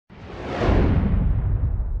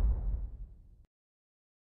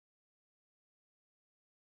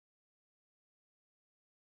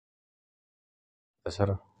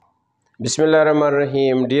Sir.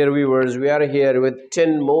 Bismillahirrahmanirrahim. Dear viewers, we are here with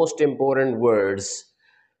 10 most important words.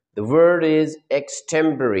 The word is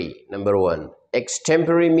extempore. Number one.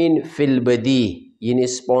 Extempore mean filbadi, यानी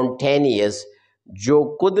spontaneous, जो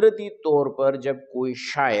कुदरती तौर पर जब कोई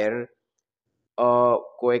शायर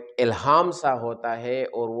को एक इल्हाम सा होता है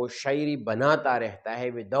और वो शायरी बनाता रहता है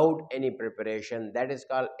without any preparation, that is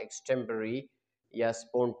called एक्सटेम्परी या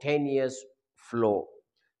स्पॉन्टेनियस फ्लो।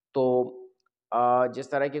 तो जिस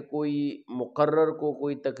तरह के कोई मुकर्रर को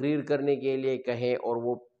कोई तकरीर करने के लिए कहें और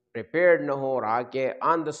वो प्रिपेयर्ड ना हो और आके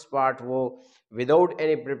ऑन द स्पॉट वो विदाउट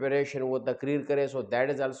एनी प्रिपरेशन वो तकरीर करे, so that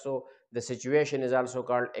is also the situation is also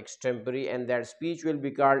called एक्सटेम्परी and that speech will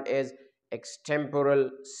be called as एक्सटेम्पोरल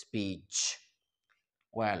speech.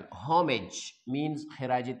 Well, homage means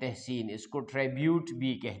खराज तहसीन, इसको ट्रिब्यूट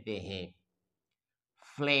भी कहते हैं।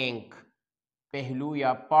 फ्लैंक, पहलू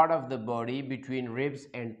या part of the body between ribs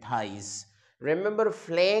and thighs. Remember,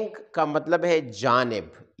 flank का मतलब है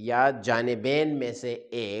जानिब या जानिबैन में से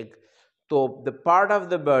एक, तो the part of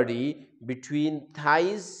the body between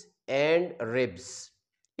thighs and ribs,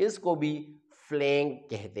 इसको भी फ्लैंक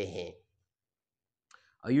कहते हैं।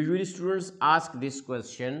 Usually students ask this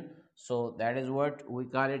question, so that is what we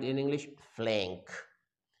call it in English, flank.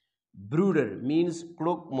 Brooder means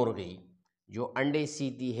क्लुक मुर्गी, जो अंडे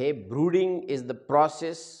सीती है। Brooding is the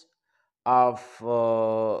process of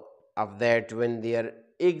that when their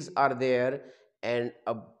eggs are there and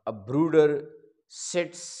a brooder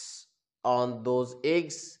sits on those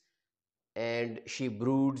eggs and she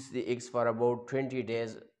broods the eggs for about 20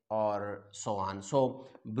 days or so on. So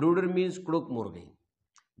brooder means क्लुक मुर्गी।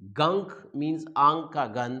 Gunk means आंख का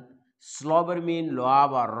गंध। Slobber mean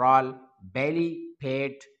luab or roll। Belly,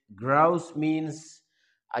 pet। Grouse means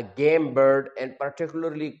a game bird and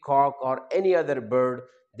particularly cock or any other bird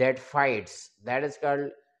that fights, that is called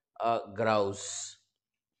grouse।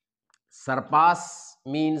 Surpass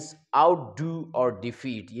means outdo or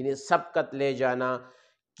defeat, यानी सबकत ले जाना,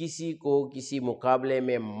 किसी को किसी मुकाबले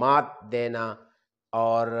में मात देना,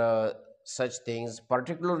 और such things,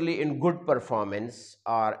 particularly in good performance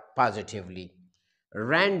or positively।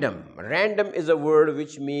 Random is a word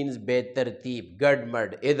which means बेतरतीब,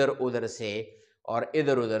 गड़मड़, इधर उधर से और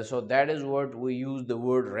इधर उधर, so that is what we use the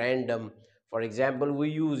word random। For example, we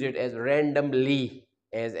use it as randomly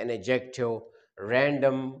as an adjective।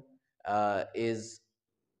 Random is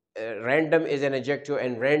random is an adjective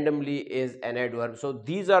and randomly is an adverb. So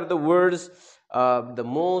these are the words, the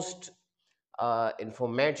most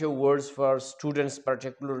informative words for students,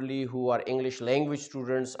 particularly who are English language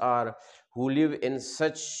students or who live in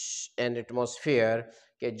such an atmosphere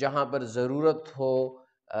कि जहाँ पर ज़रूरत हो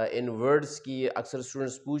इन words की। अक्सर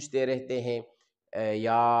students पूछते रहते हैं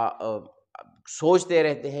या सोचते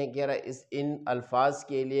रहते हैं कि यार इस इन अल्फाज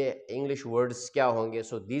के लिए इंग्लिश वर्ड्स क्या होंगे।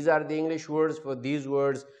 So these are the English words for these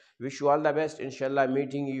words. Wish you all the best, इंशाल्लाह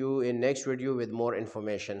meeting you in next video with more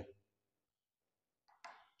information.